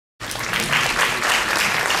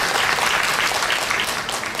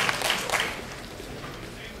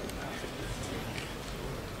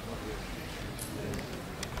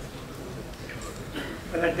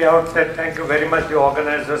Well, at the outset, thank you very much, the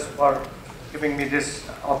organizers, for giving me this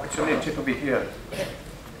opportunity to be here.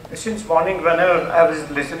 Since morning, whenever I was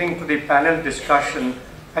listening to the panel discussion,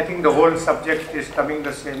 I think the whole subject is coming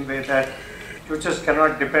the same way, that you just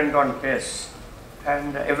cannot depend on tests.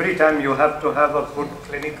 And every time you have to have a good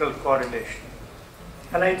clinical correlation.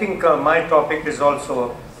 And I think my topic is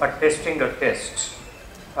also testing a test.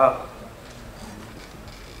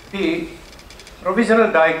 The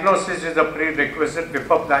provisional diagnosis is a prerequisite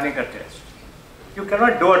before planning a test. You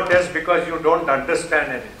cannot do a test because you don't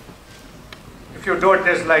understand anything. If you do a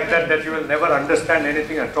test like that, you will never understand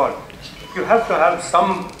anything at all. You have to have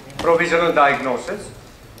some provisional diagnosis.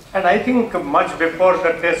 And I think much before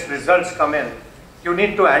the test results come in, you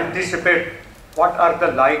need to anticipate what are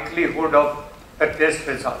the likelihood of the test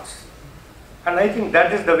results. And I think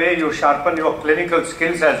that is the way you sharpen your clinical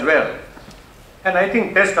skills as well. And I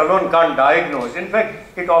think test alone can't diagnose. In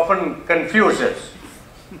fact, it often confuses.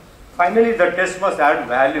 Finally, the test must add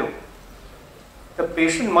value. The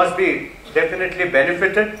patient must be definitely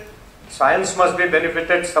benefited. Science must be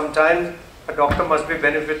benefited. Sometimes a doctor must be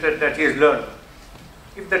benefited that he has learned.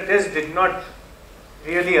 If the test did not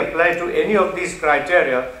really apply to any of these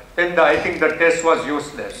criteria, then I think the test was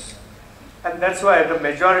useless. And that's why the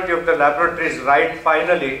majority of the laboratories write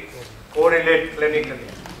finally correlate clinically.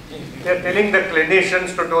 They are telling the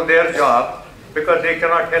clinicians to do their job because they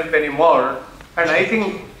cannot help anymore. And I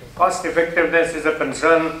think cost effectiveness is a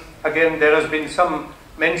concern. Again, there has been some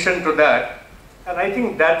mention to that. And I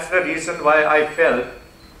think that's the reason why I felt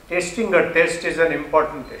testing a test is an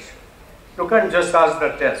important issue. You can't just ask the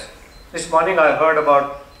test. This morning I heard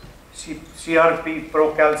about CRP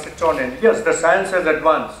procalcitonin. Yes, the science has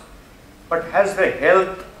advanced. But has the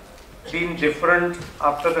health been different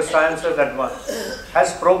after the science has advanced?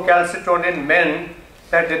 Has procalcitonin meant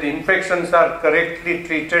that the infections are correctly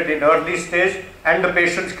treated in early stage and the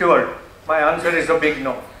patient's cured? My answer is a big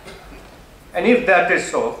no. And if that is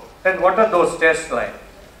so, then what are those tests like?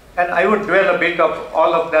 And I would dwell a bit of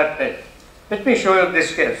all of that there. Let me show you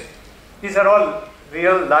this case. These are all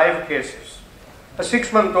real live cases. A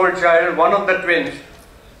 6-month-old child, one of the twins,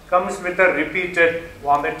 comes with a repeated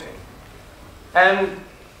vomiting. And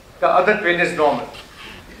the other twin is normal.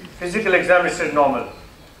 Physical examination is normal.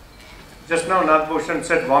 Just now Nagbhushan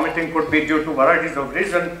said vomiting could be due to varieties of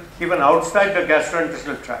reasons, even outside the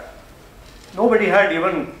gastrointestinal tract. Nobody had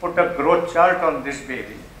even put a growth chart on this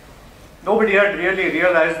baby. Nobody had really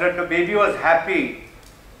realized that the baby was happy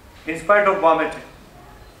in spite of vomiting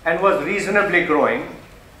and was reasonably growing.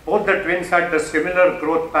 Both the twins had the similar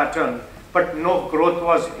growth pattern, but no growth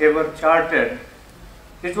was ever charted.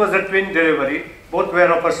 This was a twin delivery. Both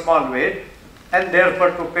were of a small weight, and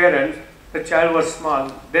therefore to parents, the child was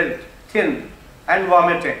small, built, thin, and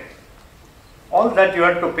vomiting. All that you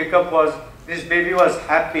had to pick up was this baby was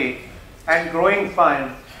happy and growing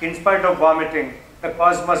fine in spite of vomiting. The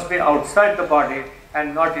cause must be outside the body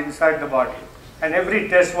and not inside the body. And every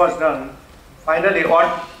test was done. Finally,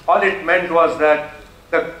 all it meant was that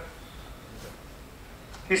the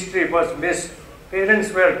history was missed.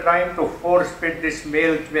 Parents were trying to force feed this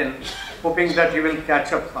male twin, hoping that he will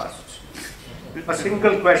catch up fast. A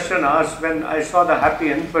single question asked when I saw the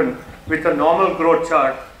happy infant with a normal growth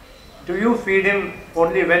chart: do you feed him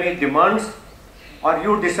only when he demands, or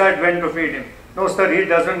you decide when to feed him? No sir, he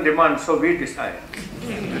doesn't demand, so we decide.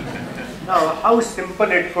 Now, how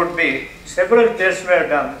simple it could be. Several tests were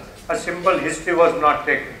done. A simple history was not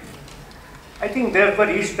taken. I think therefore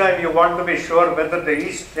each time you want to be sure whether there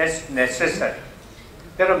is test necessary.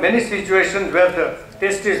 There are many situations where the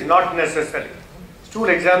test is not necessary. Stool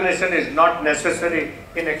examination is not necessary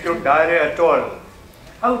in acute diarrhea at all.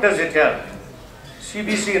 How does it help?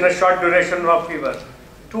 CBC in a short duration of fever,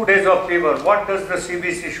 2 days of fever, what does the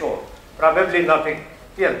CBC show? Probably nothing.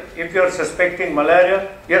 Here, if you are suspecting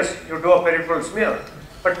malaria, yes, you do a peripheral smear.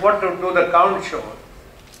 But what do the count show?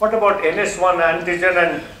 What about NS1 antigen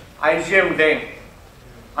and IgM dengue?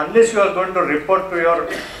 Unless you are going to report to your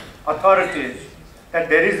authorities that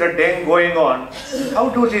there is a dengue going on, how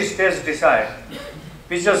do these tests decide?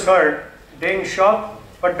 We just heard dengue shock,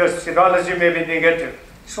 but the serology may be negative.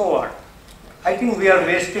 So what? I think we are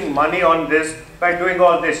wasting money on this by doing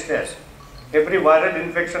all these tests. Every viral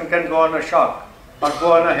infection can go on a shock or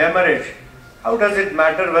go on a hemorrhage. How does it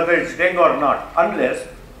matter whether it's dengue or not? Unless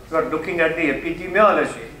you are looking at the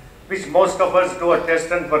epidemiology, which most of us do a test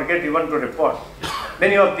and forget even to report.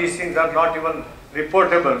 Many of these things are not even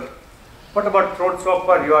reportable. What about throat swab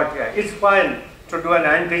for URTI? It's fine to do an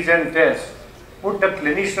antigen test. Would the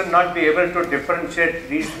clinician not be able to differentiate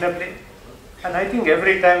reasonably? And I think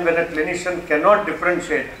every time when a clinician cannot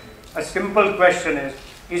differentiate, a simple question is,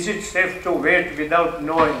 is it safe to wait without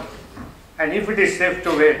knowing? And if it is safe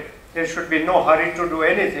to wait, there should be no hurry to do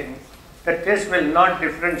anything. The test will not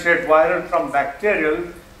differentiate viral from bacterial,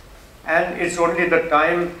 and it's only the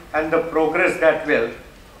time and the progress that will.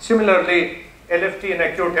 Similarly, LFT in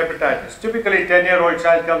acute hepatitis. Typically, 10-year-old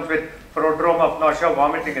child comes with prodrome of nausea,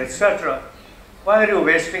 vomiting, etc. Why are you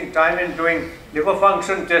wasting time in doing liver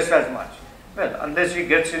function tests as much? Well, unless he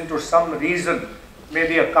gets into some reason,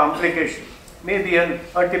 maybe a complication, maybe an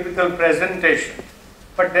atypical presentation.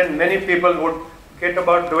 But then many people would get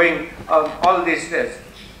about doing all these tests.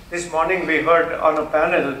 This morning we heard on a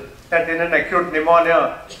panel that in an acute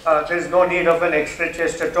pneumonia, there is no need of an X-ray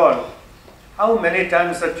chest at all. How many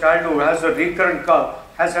times a child who has a recurrent cough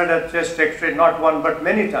has had a chest X-ray, not one but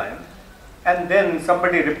many times, and then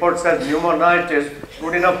somebody reports as pneumonitis,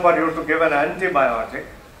 good enough for you to give an antibiotic,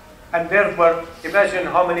 and therefore imagine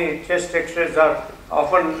how many chest X-rays are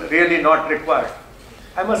often really not required.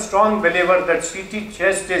 I'm a strong believer that CT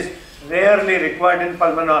chest is rarely required in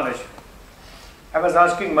pulmonology. I was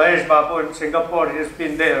asking Mahesh Babu in Singapore, he's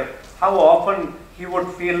been there, how often he would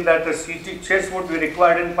feel that a CT chest would be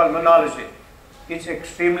required in pulmonology. It's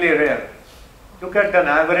extremely rare. Look at an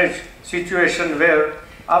average situation where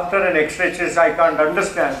after an X-ray chest I can't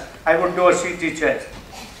understand, I would do a CT chest.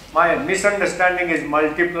 My misunderstanding is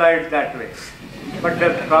multiplied that way. But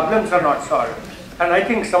the problems are not solved. And I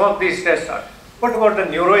think some of these tests are. What about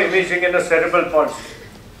the neuroimaging in a cerebral palsy?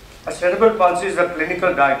 A cerebral palsy is a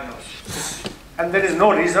clinical diagnosis. And there is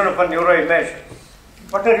no reason of a neuroimaging.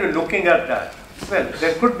 What are you looking at that? Well,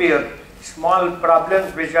 there could be a small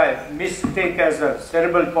problems which I mistake as a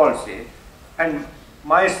cerebral palsy. And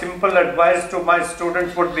my simple advice to my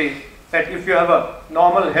students would be that if you have a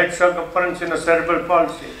normal head circumference in a cerebral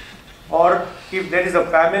palsy, or if there is a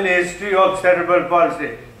family history of cerebral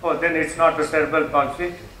palsy, oh, then it's not a cerebral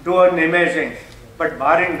palsy, do an imaging. But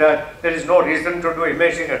barring that, there is no reason to do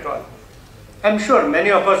imaging at all. I'm sure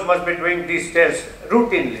many of us must be doing these tests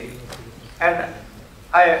routinely. And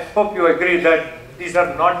I hope you agree that these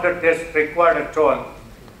are not the tests required at all.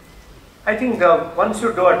 I think once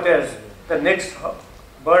you do a test, the next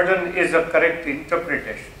burden is a correct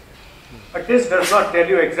interpretation. A test does not tell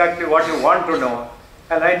you exactly what you want to know.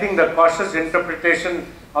 And I think the cautious interpretation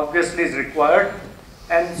obviously is required.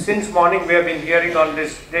 And since morning we have been hearing on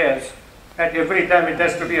this test that every time it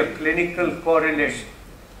has to be a clinical correlation.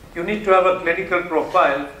 You need to have a clinical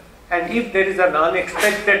profile, and if there is an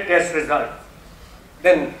unexpected test result,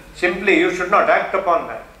 then simply you should not act upon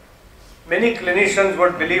that. Many clinicians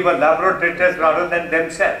would believe a laboratory test rather than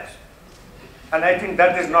themselves. And I think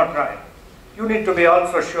that is not right. You need to be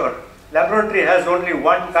also sure. Laboratory has only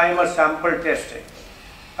one time a sample testing.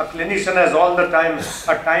 A clinician has all the time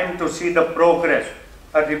a time to see the progress,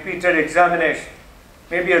 a repeated examination,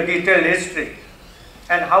 maybe a detailed history.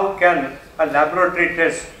 And how can a laboratory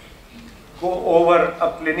test go over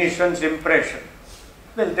a clinician's impression?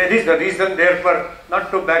 Well, there is a reason therefore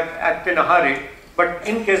not to act in a hurry, but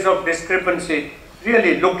in case of discrepancy,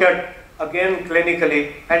 really look at again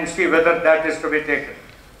clinically and see whether that is to be taken.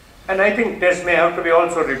 And I think tests may have to be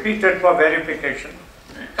also repeated for verification.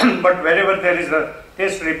 But wherever there is a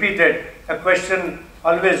test repeated, a question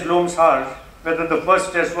always looms hard whether the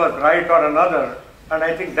first test was right or another, and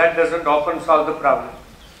I think that doesn't often solve the problem.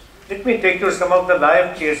 Let me take you some of the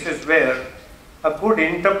live cases where a good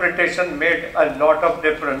interpretation made a lot of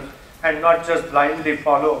difference and not just blindly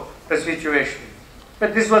follow the situation.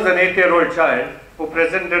 But this was an 8-year-old child who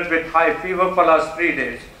presented with high fever for last 3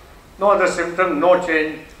 days. No other symptom, no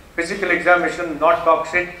change, physical examination, not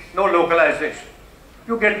toxic, no localization.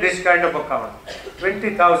 You get this kind of a count.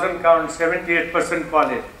 20,000 count, 78%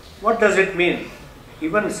 quality. What does it mean?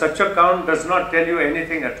 Even such a count does not tell you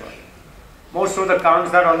anything at all. Most of the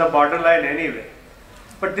counts are on the borderline anyway.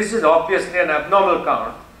 But this is obviously an abnormal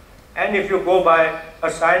count. And if you go by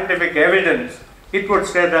a scientific evidence, it would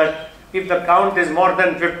say that if the count is more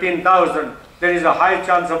than 15,000, there is a high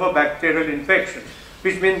chance of a bacterial infection,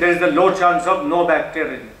 which means there is a low chance of no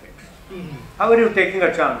bacterial infection. How are you taking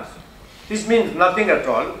a chance? This means nothing at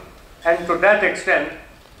all. And to that extent,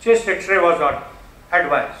 chest X-ray was not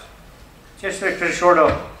advised. Chest X-ray showed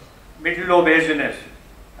a middle lobe haziness,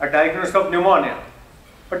 a diagnosis of pneumonia.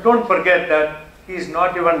 But don't forget that he is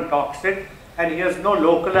not even toxic and he has no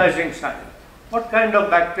localizing sign. What kind of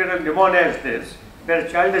bacterial pneumonia is this, where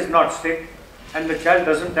a child is not sick and the child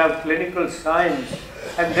doesn't have clinical signs,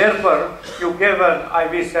 and therefore you gave an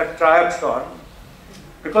IV ceftriaxone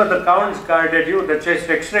because the counts guided you, the chest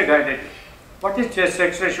X-ray guided you. What is chest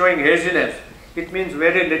X-ray showing haziness? It means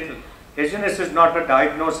very little. Haziness is not a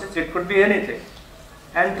diagnosis, it could be anything.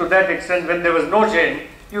 And to that extent, when there was no change,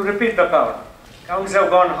 you repeat the count. Counts have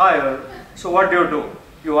gone higher, so what do?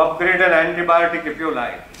 You upgrade an antibiotic if you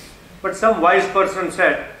like. But some wise person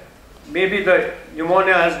said, maybe the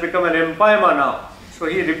pneumonia has become an empyema now. So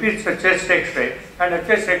he repeats the chest x-ray, and the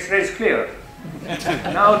chest x-ray is clear.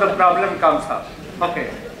 Now the problem comes up.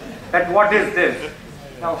 Okay, that what is this?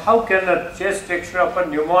 Now how can a chest x-ray of a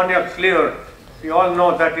pneumonia clear? We all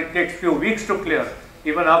know that it takes few weeks to clear,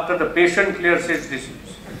 even after the patient clears his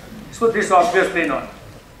disease. So this obviously not.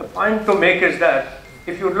 The point to make is that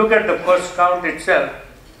if you look at the first count itself,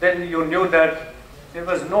 then you knew that there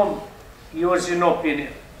was no eosinopenia.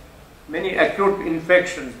 Many acute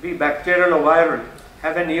infections, be bacterial or viral,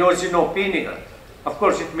 have an eosinopenia. Of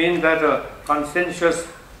course, it means that a conscientious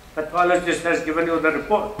pathologist has given you the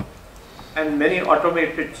report. And many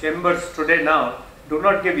automated chambers today now do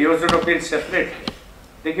not give eosinophils separately.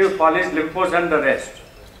 They give polys, lymphos and the rest.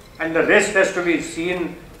 And the rest has to be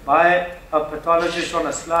seen by a pathologist on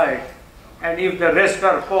a slide. And if the rest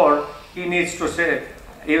are poor, he needs to say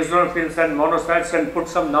eosinophils and monocytes and put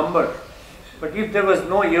some numbers. But if there was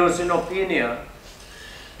no eosinopenia,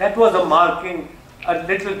 that was a marking, a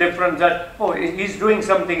little difference that, oh, he's doing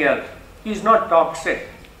something else. He's not toxic.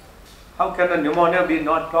 How can a pneumonia be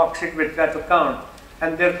not toxic with that account?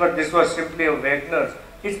 And therefore this was simply a Wagner's.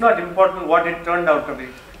 It's not important what it turned out to be.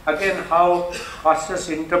 Again, how cautious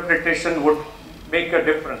interpretation would make a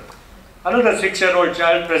difference. Another 6-year-old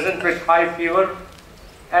child presents with high fever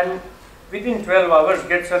and within 12 hours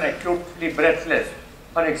gets an acutely breathless.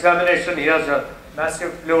 On examination, he has a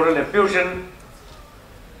massive pleural effusion.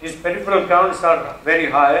 His peripheral counts are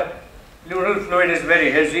very high. Pleural fluid is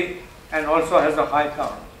very hazy and also has a high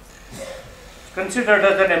count. It's considered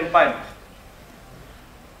as an empyema.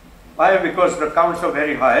 Why? Because the counts are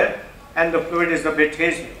very high and the fluid is a bit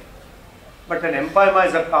hazy. But an empyema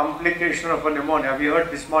is a complication of a pneumonia. We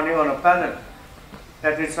heard this morning on a panel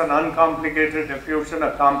that it's an uncomplicated effusion,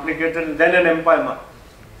 a complicated, and then an empyema.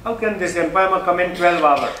 How can this empyema come in 12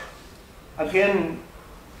 hours? Again,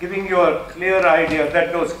 giving you a clear idea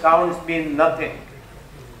that those counts mean nothing.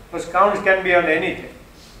 Those counts can be on anything.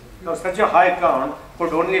 Now, such a high count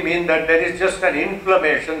could only mean that there is just an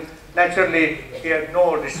inflammation. Naturally, he had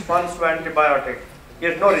no response to antibiotic. He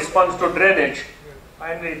had no response to drainage.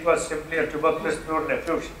 Finally, it was simply a tuberculous pleural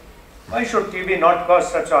effusion. Why should TB not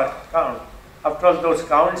cause such a count? After all, those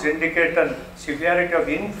counts indicate a severity of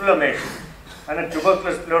inflammation. And a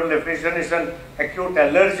tuberculous pleural effusion is an acute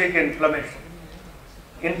allergic inflammation.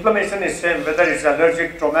 Inflammation is same whether it's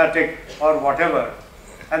allergic, traumatic or whatever.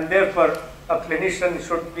 And therefore, a clinician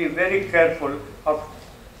should be very careful of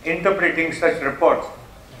interpreting such reports.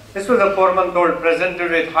 This was a 4-month-old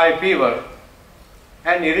presented with high fever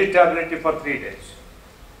and irritability for 3 days.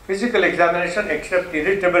 Physical examination, except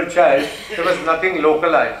irritable child, there was nothing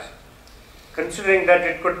localized. Considering that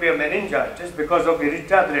it could be a meningitis because of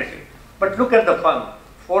irritability. But look at the fun,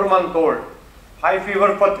 4-month-old, high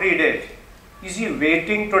fever for 3 days. Is he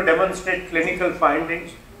waiting to demonstrate clinical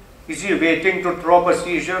findings? Is he waiting to throw up a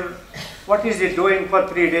seizure? What is he doing for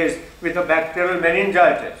 3 days with a bacterial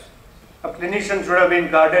meningitis? A clinician should have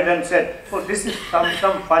been guarded and said, oh, this is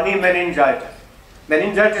some funny meningitis.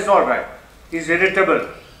 Meningitis, all right. He's irritable.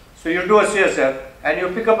 So you do a CSF and you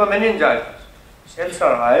pick up a meningitis. Cells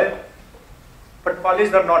are high, but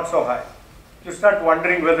polys are not so high. You start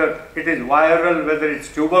wondering whether it is viral, whether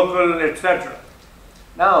it's tubercle, etc.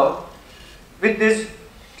 Now, with this,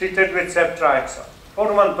 treated with ceftriaxone,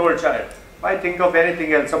 4-month-old child, why think of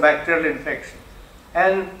anything else, a bacterial infection?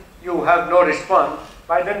 And you have no response,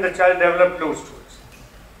 by then the child developed loose stools.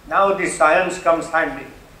 Now the science comes handy.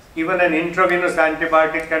 Even an intravenous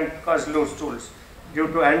antibiotic can cause loose stools due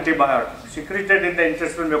to antibiotics secreted in the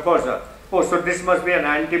intestinal mucosa. Oh, so this must be an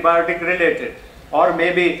antibiotic related or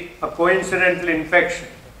maybe a coincidental infection.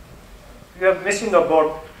 You are missing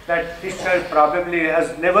about that this child probably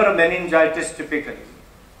has never a meningitis typically,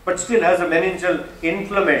 but still has a meningeal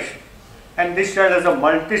inflammation. And this child has a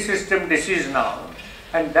multi-system disease now.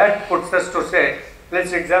 And that puts us to say,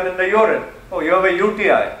 let's examine the urine. Oh, you have a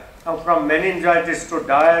UTI. Now from meningitis to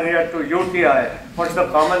diarrhea to UTI, what's the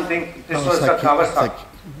common thing? This was the Kawasaki.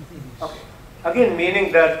 Okay. Again,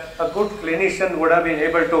 meaning that a good clinician would have been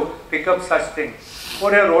able to pick up such things.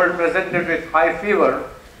 4-year-old presented with high fever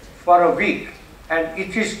for a week and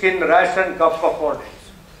itchy skin, rash and cough for 4 days.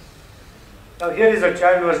 Now here is a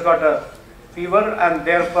child who has got a fever and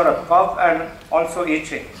therefore a cough and also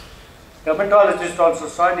itching. Dermatologist also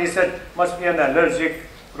saw and he said, must be an allergic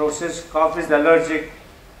process, cough is allergic,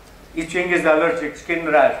 itching is allergic, skin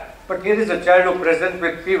rash. But here is a child who presents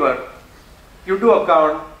with fever. You do a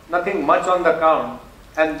count, nothing much on the count,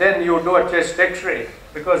 and then you do a chest x-ray,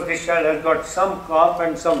 because this child has got some cough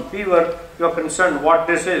and some fever, you are concerned what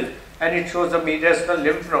this is, and it shows the mediastinal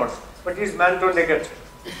lymph nodes, but he is Mantle negative.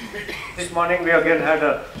 This morning we again had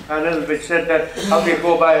a panel which said that how we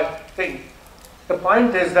go by thing. The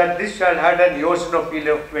point is that this child had an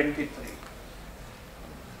eosinophilia of 23.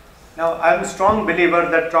 Now I am a strong believer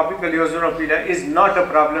that tropical eosinophilia is not a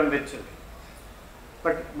problem with children.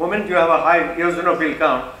 But the moment you have a high eosinophil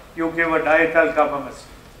count, you give a diethyl carbamazine,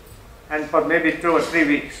 and for maybe 2 or 3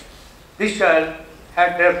 weeks. This child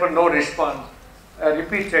had therefore no response.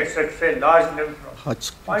 Repeat checks that say large lymph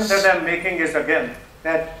nodes. Point that I am making is again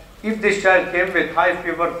that if this child came with high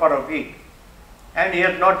fever for a week and he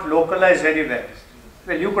had not localized anywhere,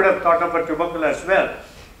 well, you could have thought of a tubercle as well.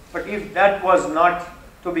 But if that was not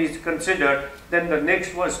to be considered, then the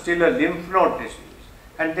next was still a lymph node disease.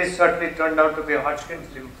 And this certainly turned out to be a Hodgkin's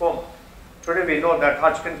lymphoma. Today we know that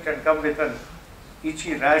Hodgkin's can come with an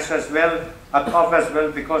itchy rash as well, a cough as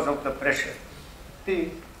well because of the pressure. The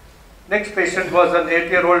next patient was an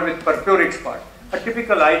 8-year-old with purpuric spot, a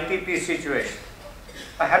typical ITP situation.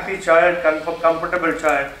 A happy child, comfortable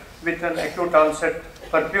child with an acute onset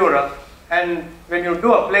purpura, and when you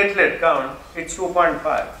do a platelet count, it's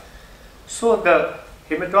 2.5. So the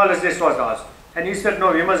hematologist was asked, and he said,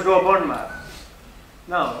 no, we must do a bone marrow.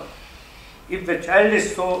 Now, if the child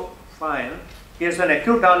is so fine, he has an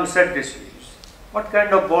acute onset disease, what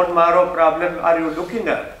kind of bone marrow problem are you looking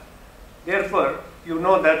at? Therefore, you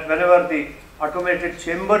know that whenever the automated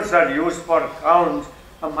chambers are used for counts,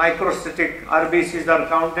 a microcytic RBCs are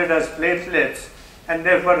counted as platelets, and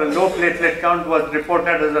therefore a low platelet count was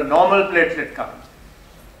reported as a normal platelet count.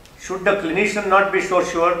 Should the clinician not be so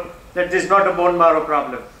sure that this is not a bone marrow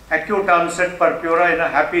problem? Acute onset purpura in a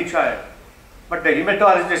happy child. But the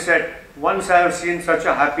hematologist said, once I have seen such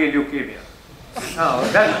a happy leukemia. Now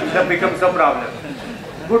that becomes a problem.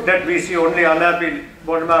 Good that we see only unhappy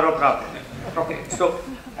bone marrow problem. Okay, so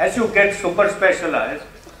as you get super specialized,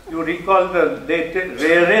 you recall the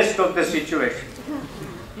rarest of the situation.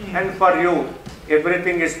 And for you,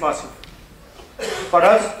 everything is possible. For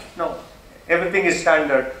us, no, everything is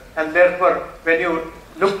standard. And therefore, when you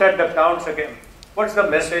looked at the counts again, what's the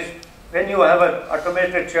message? When you have an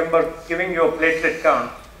automated chamber giving you a platelet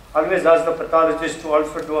count, always ask the pathologist to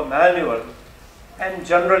also do a manual. And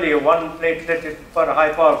generally, one platelet per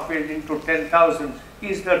high power field into 10,000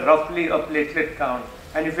 is the roughly a platelet count.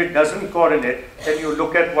 And if it doesn't correlate, then you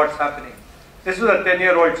look at what's happening. This is a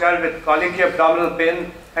 10-year-old child with colicky abdominal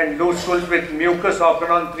pain and loose stools with mucus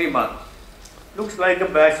often on 3 months. Looks like a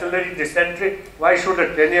bacillary dysentery. Why should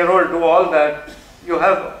a 10-year-old do all that? You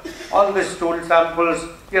have all the stool samples,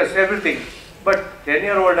 yes, everything. But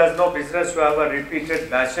 10-year-old has no business to have a repeated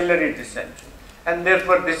bacillary dysentery. And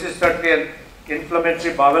therefore, this is certainly an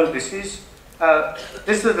inflammatory bowel disease.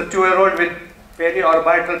 This is the 2-year-old with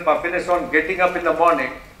periorbital puffiness on getting up in the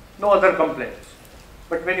morning, no other complaints.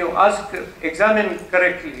 But when you examine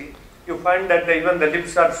correctly, you find that even the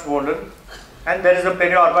lips are swollen and there is a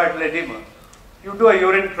periorbital edema. You do a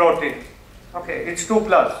urine protein, okay, it's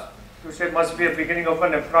 2+. You say must be a beginning of a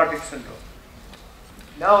nephrotic syndrome.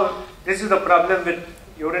 Now, this is the problem with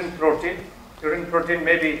urine protein. Urine protein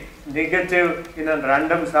may be negative in a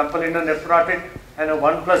random sample in a nephrotic, and a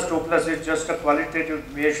 1+, 2+ is just a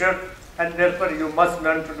qualitative measure. And therefore, you must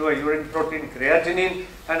learn to do a urine protein creatinine.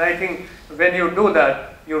 And I think when you do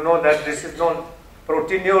that, you know that this is not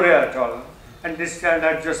proteinuria at all. And this child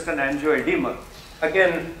had just an angioedema.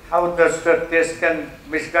 Again, how does the test can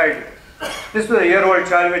misguide you? This was a year-old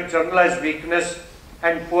child with generalized weakness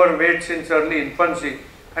and poor weight since early infancy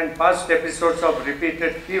and past episodes of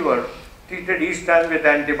repeated fever, treated each time with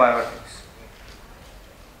antibiotics.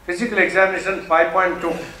 Physical examination,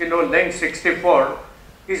 5.2 kilo, length 64.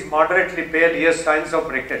 Is moderately pale, he has signs of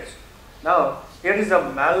rickets. Now, here is a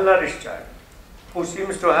malnourished child who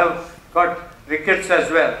seems to have got rickets as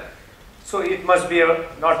well. So it must be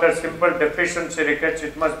not a simple deficiency rickets,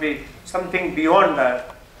 it must be something beyond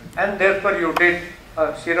that. And therefore you did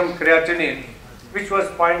serum creatinine, which was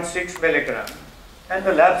 0.6 milligram. And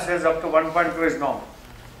the lab says up to 1.2 is normal.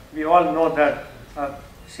 We all know that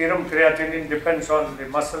serum creatinine depends on the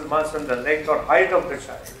muscle mass and the length or height of the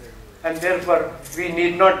child. And therefore, we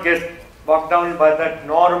need not get bogged down by that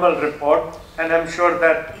normal report. And I'm sure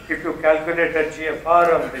that if you calculate a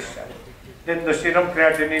GFR on this child, then the serum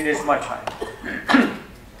creatinine is much higher.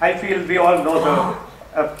 I feel we all know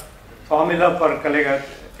the formula for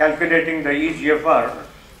calculating the eGFR,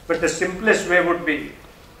 but the simplest way would be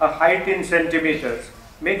a height in centimeters,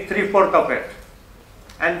 make 3/4 of it,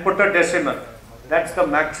 and put a decimal. That's the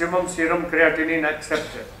maximum serum creatinine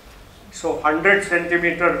accepted. So 100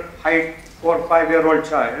 centimeter height for 5-year-old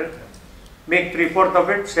child, make 3/4 of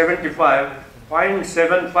it, 75,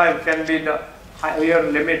 0.75 can be the higher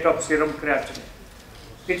limit of serum creatinine.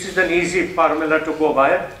 Which is an easy formula to go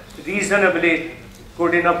by, reasonably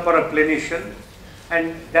good enough for a clinician,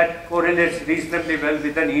 and that correlates reasonably well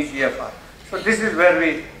with an eGFR. So this is where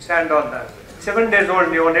we stand on that. 7-days-old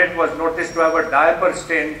neonate was noticed to have a diaper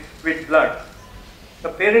stain with blood. The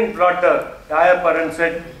parent brought the diaper and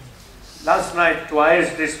said, last night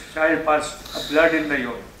twice this child passed blood in the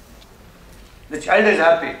urine. The child is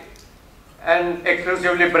happy and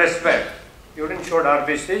exclusively breastfed. Urine showed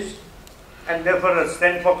RBCs and therefore a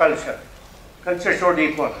stent for culture. Culture showed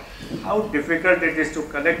E. coli. How difficult it is to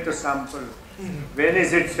collect a sample. When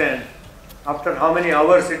is it sent? After how many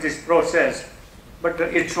hours it is processed? But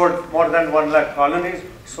it showed more than 1 lakh colonies.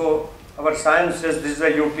 So our science says this is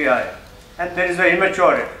a UTI. And there is a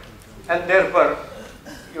immaturity. And therefore,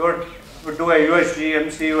 you would do a USG,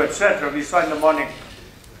 MCU, etc. We saw in the morning.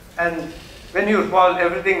 And when you call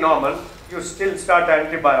everything normal, you still start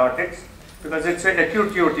antibiotics because it's an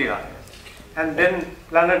acute UTI. And then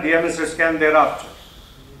plan a DMS scan thereafter.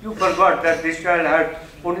 You forgot that this child had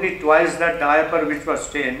only twice that diaper which was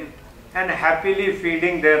stained and happily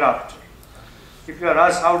feeding thereafter. If you are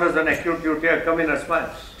asked how does an acute UTI come in a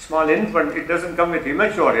small infant, it doesn't come with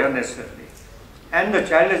hematuria necessarily. And the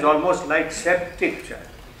child is almost like septic child,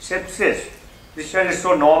 sepsis. This child is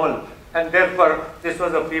so normal, and therefore this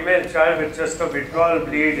was a female child with just a withdrawal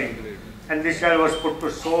bleeding, and this child was put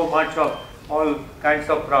to so much of all kinds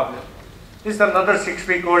of problems. This is another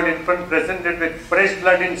 6-week-old infant presented with fresh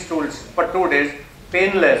blood in stools for 2 days,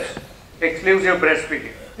 painless, exclusive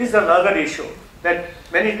breastfeeding. This is another issue that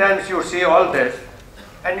many times you see all this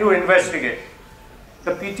and you investigate.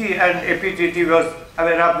 The PT and APTT were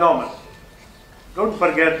abnormal. Don't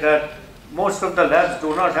forget that most of the labs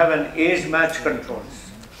do not have an age match controls.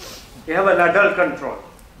 They have an adult control.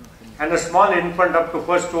 And a small infant up to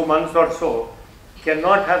first 2 months or so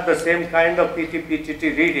cannot have the same kind of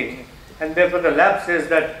PT-PTT reading, and therefore the lab says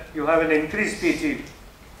that you have an increased PT,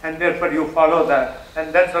 and therefore you follow that.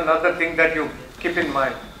 And that's another thing that you keep in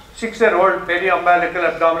mind. 6-year-old periumbilical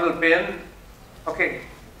abdominal pain. Okay,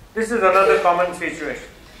 this is another common situation.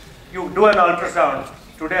 You do an ultrasound.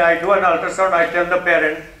 Today I do an ultrasound, I tell the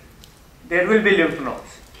parent, there will be lymph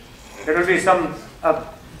nodes. There will be some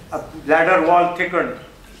bladder wall thickened.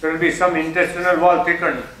 There will be some intestinal wall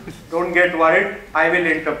thickened. Don't get worried, I will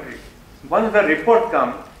interpret. Once the report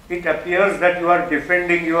comes, it appears that you are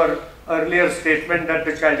defending your earlier statement that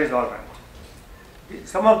the child is all right.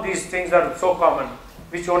 Some of these things are so common,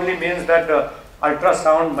 which only means that the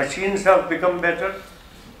ultrasound machines have become better.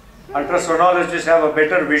 Ultrasonologists have a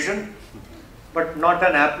better vision, but not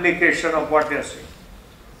an application of what they are saying.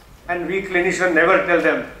 And we clinicians never tell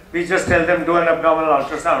them, we just tell them do an abdominal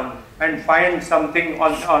ultrasound and find something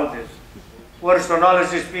on all this. Poor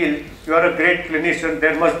sonologists feel you are a great clinician,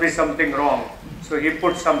 there must be something wrong. So he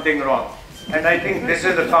put something wrong. And I think this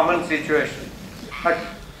is a common situation. A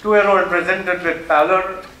 2-year-old presented with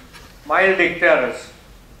pallor, mild icterus,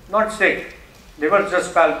 not sick, liver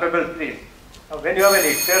just palpable clean. When you have an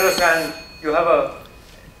icterus and you have a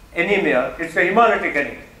anemia, it's a hemolytic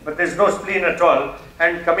anemia, but there's no spleen at all,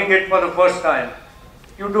 and coming in for the first time,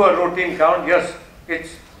 you do a routine count, yes,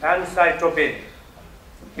 it's pancytopenia.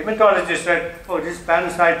 Hematologist said, oh, this is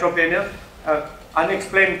pancytopenia,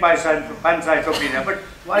 unexplained pancytopenia, but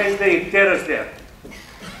why is the icterus there?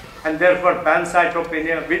 And therefore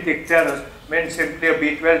pancytopenia with icterus meant simply a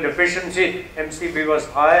B12 deficiency, MCP was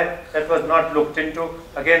high, that was not looked into.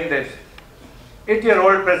 Again this.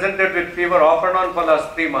 8-year-old presented with fever off and on for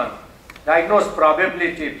last 3 months, diagnosed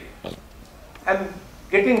probably TB. I'm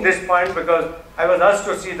getting this point because I was asked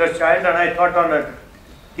to see the child and I thought on a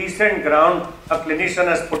decent ground a clinician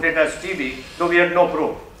has put it as TB, though we had no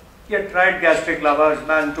proof. He had tried gastric lavage,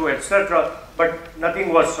 MAN2, etc., but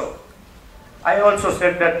nothing was so. I also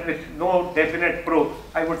said that with no definite proof,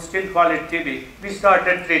 I would still call it TB. We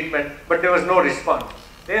started treatment, but there was no response.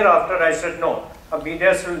 Thereafter, I said no, a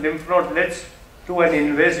mediastinal lymph node, let's do an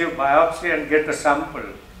invasive biopsy and get a sample.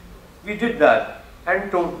 We did that, and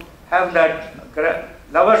to have that,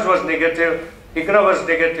 lavage was negative, IGRA was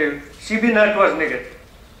negative, CBNAT was negative.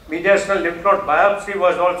 Mediastinal lymph node biopsy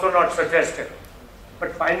was also not suggested.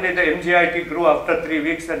 But finally the MGIT grew after 3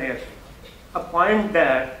 weeks and years. A point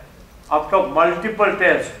that after multiple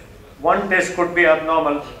tests, one test could be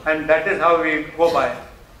abnormal, and that is how we go by.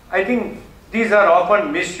 I think these are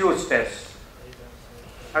often misused tests,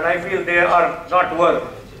 and I feel they are not worth.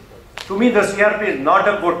 To me, the CRP is not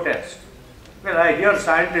a good test. Well, I hear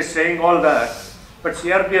scientists saying all that, but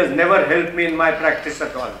CRP has never helped me in my practice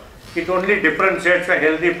at all. It only differentiates a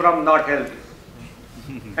healthy from not healthy.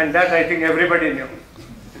 And that I think everybody knew.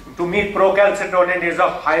 To me, procalcitonin is a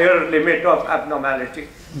higher limit of abnormality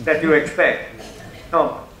that you expect.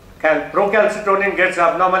 No, procalcitonin gets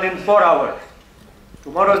abnormal in 4 hours.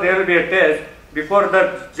 Tomorrow there will be a test. Before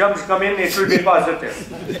the jumps come in, it will be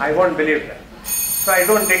positive. I won't believe that. So I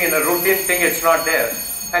don't think in a routine thing it's not there.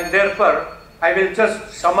 And therefore, I will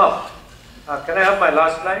just sum up. Can I have my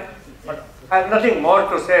last slide? I have nothing more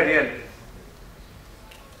to say really.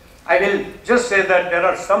 I will just say that there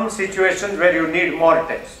are some situations where you need more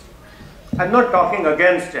tests. I'm not talking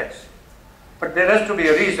against tests, but there has to be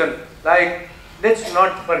a reason, like let's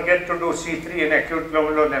not forget to do C3 in acute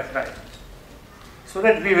glomerulonephritis, so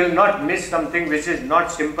that we will not miss something which is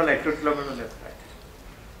not simple acute glomerulonephritis.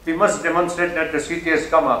 We must demonstrate that the CT has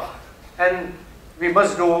come up, and we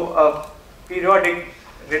must do a periodic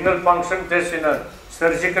renal function test in a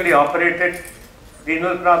surgically operated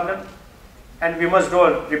renal problem, and we must do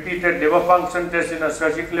a repeated liver function test in a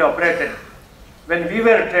surgically operated. When we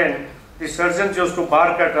were trained, the surgeons used to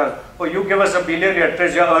bark at us, oh, you give us a biliary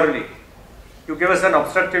atresia early. You give us an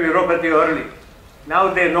obstructive uropathy early.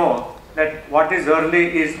 Now they know that what is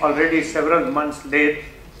early is already several months late,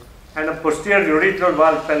 and a posterior urethral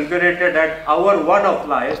valve fulgurated at hour 1 of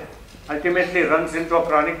life ultimately runs into a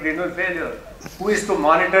chronic renal failure. Who is to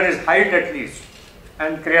monitor his height at least,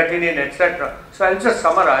 and creatinine, etc. So I'll just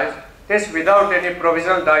summarize. Tests without any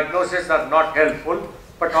provisional diagnosis are not helpful,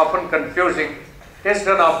 but often confusing. Tests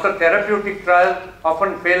done after therapeutic trial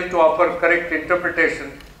often fail to offer correct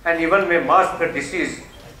interpretation and even may mask the disease.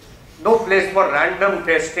 No place for random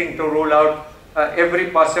testing to rule out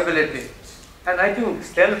every possibility. And I think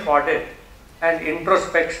self-audit and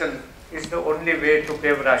introspection is the only way to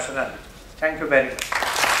pave rationality. Thank you very much.